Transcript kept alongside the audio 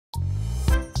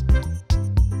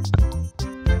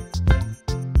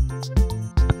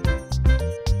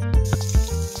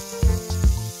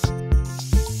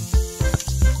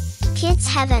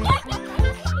heaven.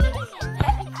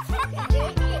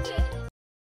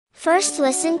 First,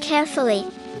 listen carefully.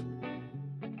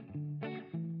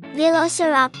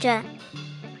 Velociraptor.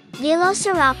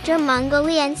 Velociraptor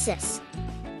mongoliensis.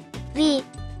 V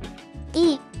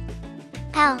E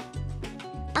L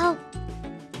O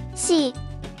C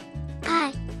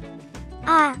I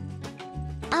R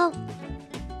O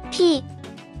P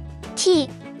T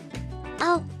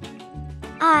O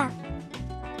R.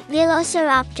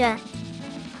 Velociraptor.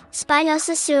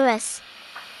 Spinosaurus.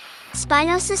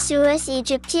 Spinosaurus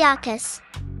aegyptiacus.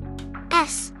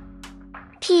 S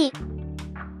P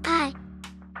I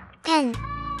N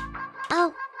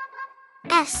O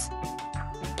S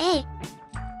A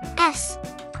S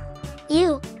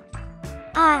U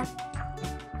R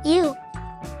U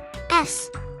S.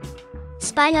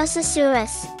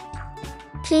 Spinosaurus.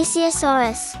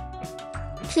 Plesiosaurus.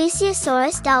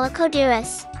 Plesiosaurus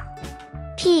dolichoderus.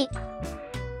 P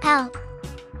L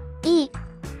E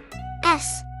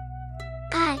S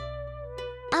I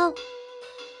O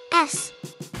S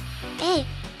A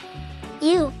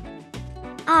U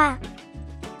R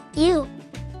U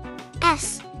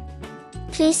S.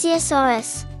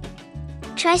 Plesiosaurus.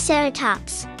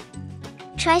 Triceratops.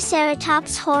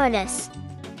 Triceratops horridus.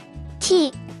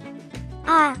 T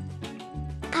R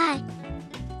I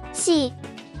C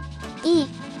E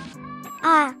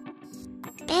R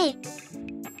A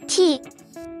T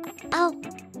O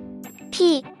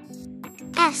P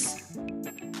S.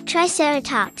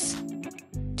 Triceratops.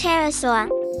 Pterosaur.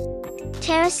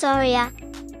 Pterosauria.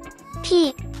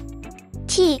 P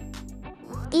T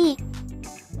E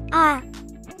R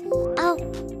O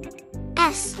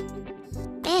S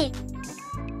A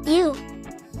U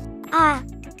R.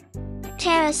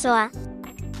 Pterosaur.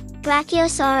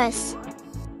 Brachiosaurus.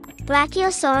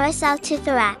 Brachiosaurus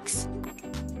altithorax.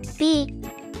 B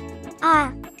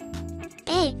R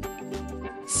A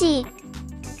C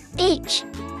H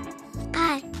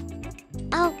I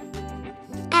O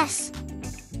S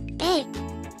A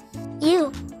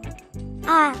U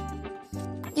R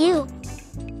U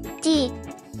D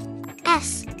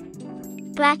S.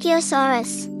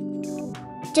 Brachiosaurus.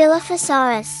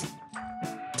 Dilophosaurus.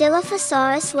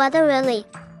 Dilophosaurus weatherlily.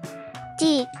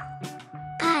 D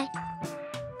I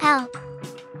L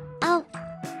O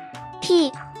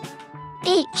P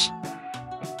H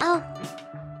O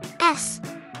S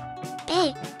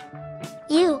A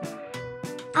U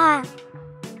R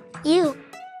U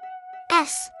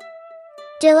S.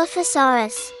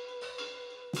 Dilophosaurus.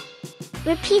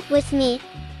 Repeat with me.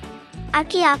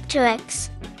 Archaeopteryx.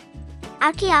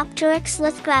 Archaeopteryx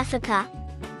lithographica.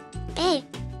 A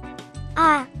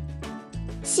R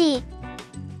C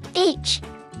H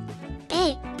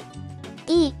A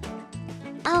E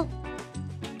O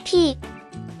P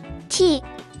T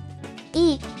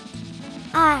E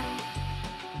R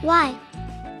Y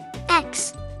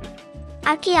X.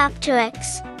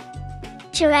 Archaeopteryx.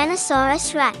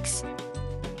 Tyrannosaurus rex.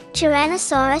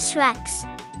 Tyrannosaurus rex.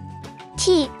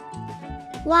 T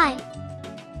Y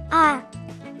R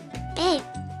A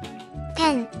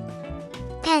N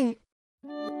N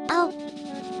O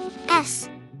S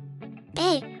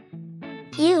A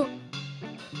U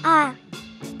R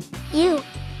U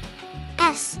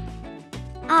S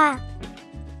R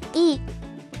E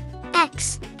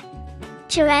X.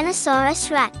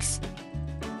 Tyrannosaurus rex.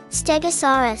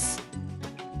 Stegosaurus.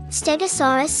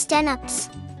 Stegosaurus stenops.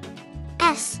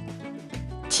 S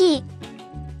T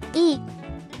E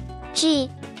G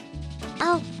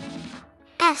O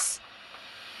S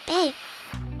A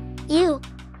U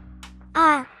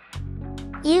R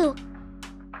U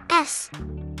S.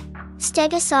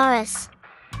 Stegosaurus.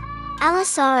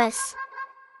 Allosaurus.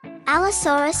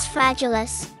 Allosaurus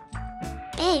fragilis.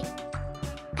 A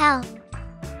L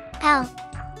L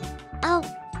O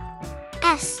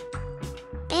S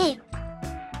A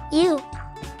U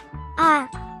R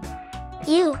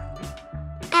U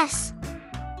S.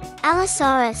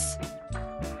 Allosaurus.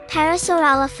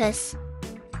 Parasaurolophus.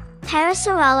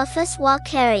 Parasaurolophus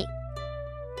walkeri.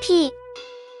 P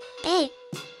A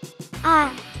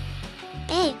R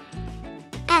A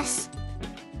S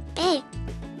A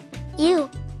U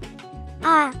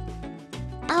R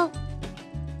O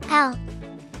L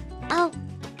O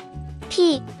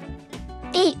P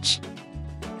H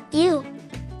U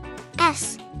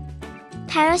S.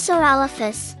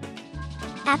 Parasaurolophus.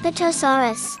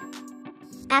 Apatosaurus.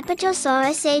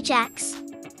 Apatosaurus ajax.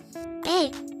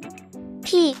 A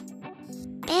P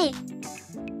A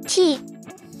T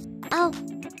O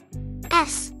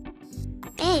S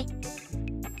A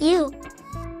U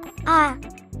R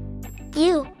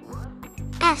U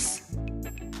S.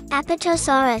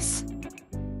 Apatosaurus.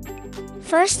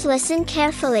 First, listen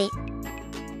carefully.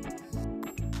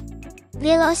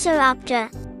 Velociraptor.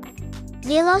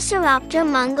 Velociraptor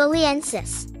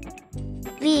mongoliensis.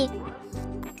 V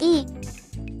E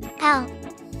L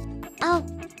O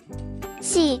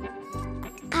C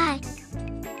I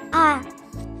R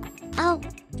O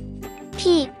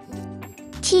P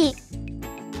T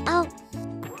O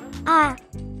R.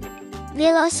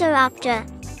 Velociraptor.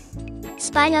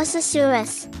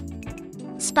 Spinosaurus.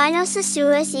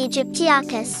 Spinosaurus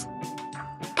aegyptiacus.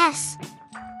 S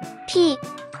P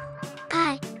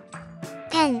I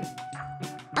N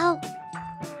O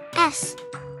S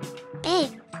A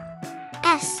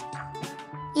S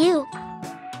U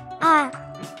R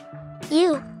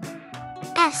U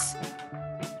S.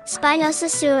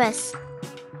 Spinosaurus.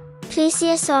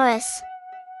 Plesiosaurus.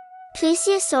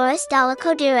 Plesiosaurus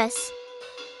dolichoderus.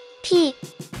 P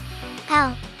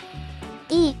L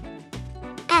E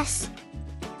S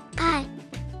I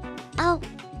O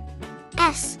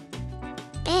S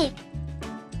A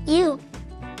U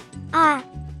R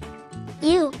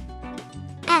U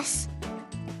S.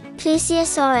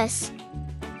 Plesiosaurus.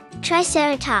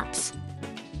 Triceratops.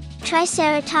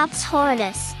 Triceratops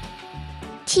horridus.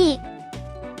 T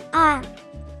R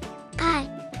I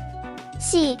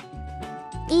C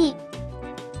E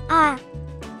R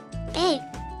A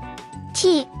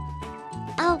T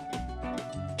O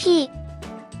P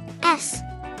S.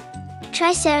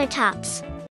 Triceratops.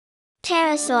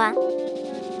 Pterosaur.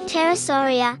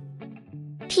 Pterosauria.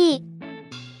 P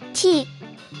T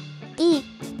E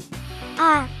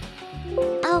R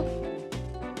O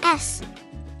S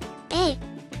A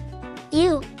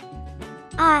U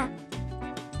R.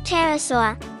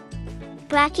 Pterosaur.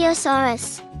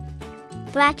 Brachiosaurus.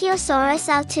 Brachiosaurus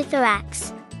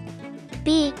altithorax.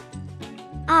 B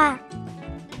R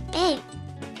A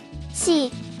C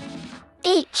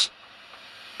H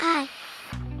I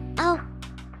O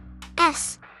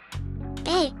S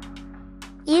A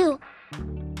U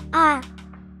R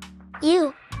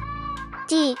U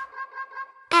D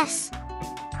S.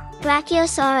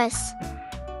 Brachiosaurus.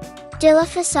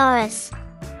 Dilophosaurus.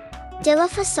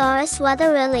 Dilophosaurus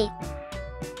weatherily.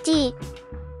 D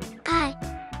I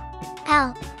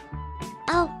L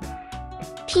O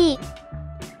P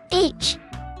H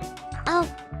O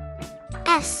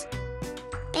S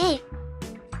A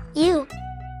U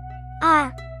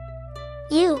R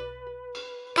U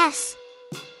S.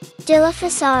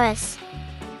 Dilophosaurus.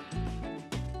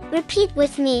 Repeat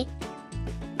with me.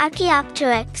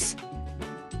 Archaeopteryx.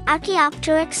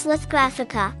 Archaeopteryx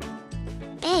lithographica.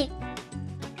 A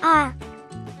R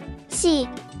C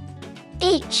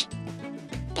H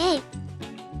A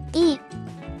E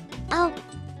O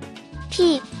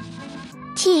P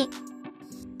T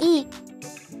E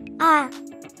R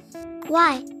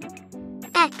Y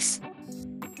X.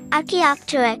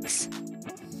 Archaeopteryx.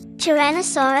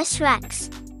 Tyrannosaurus rex.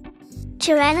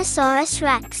 Tyrannosaurus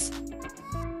rex.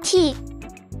 T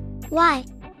Y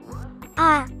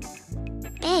R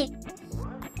A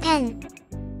N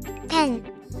N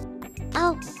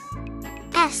O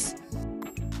S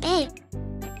A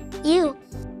U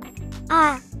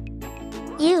R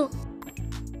U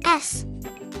S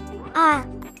R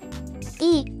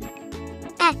E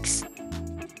X.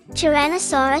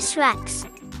 Tyrannosaurus rex.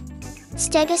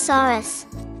 Stegosaurus.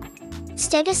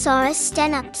 Stegosaurus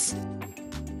stenops.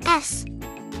 S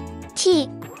T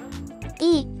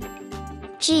E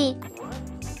G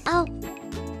O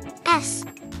S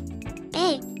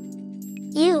A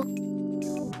U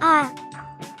R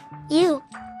U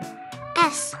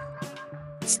S.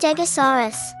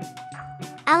 Stegosaurus.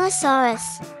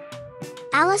 Allosaurus.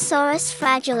 Allosaurus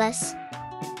fragilis.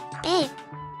 A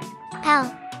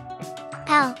L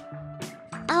L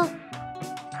O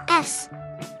S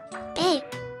A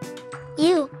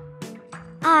U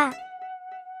R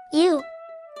U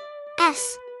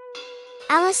S.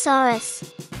 Allosaurus.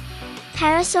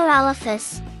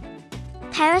 Parasaurolophus.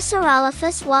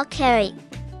 Parasaurolophus walkeri.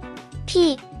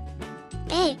 P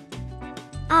A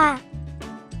R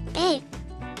A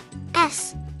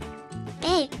S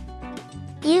A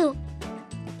U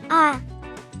R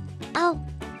O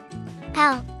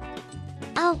L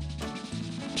O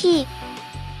P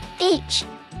H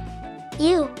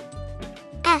U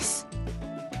S.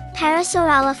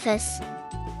 Parasaurolophus.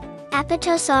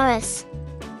 Apatosaurus.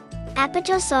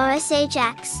 Apatosaurus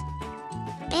ajax.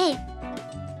 A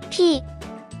P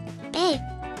A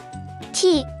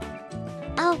T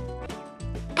O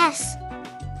S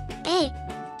A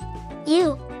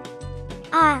U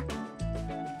R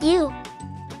U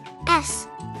S.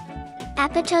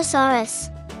 Apatosaurus.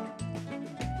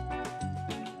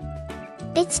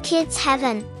 It's kids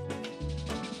heaven.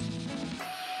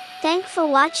 Thanks for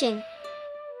watching.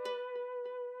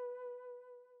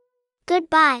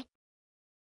 Goodbye.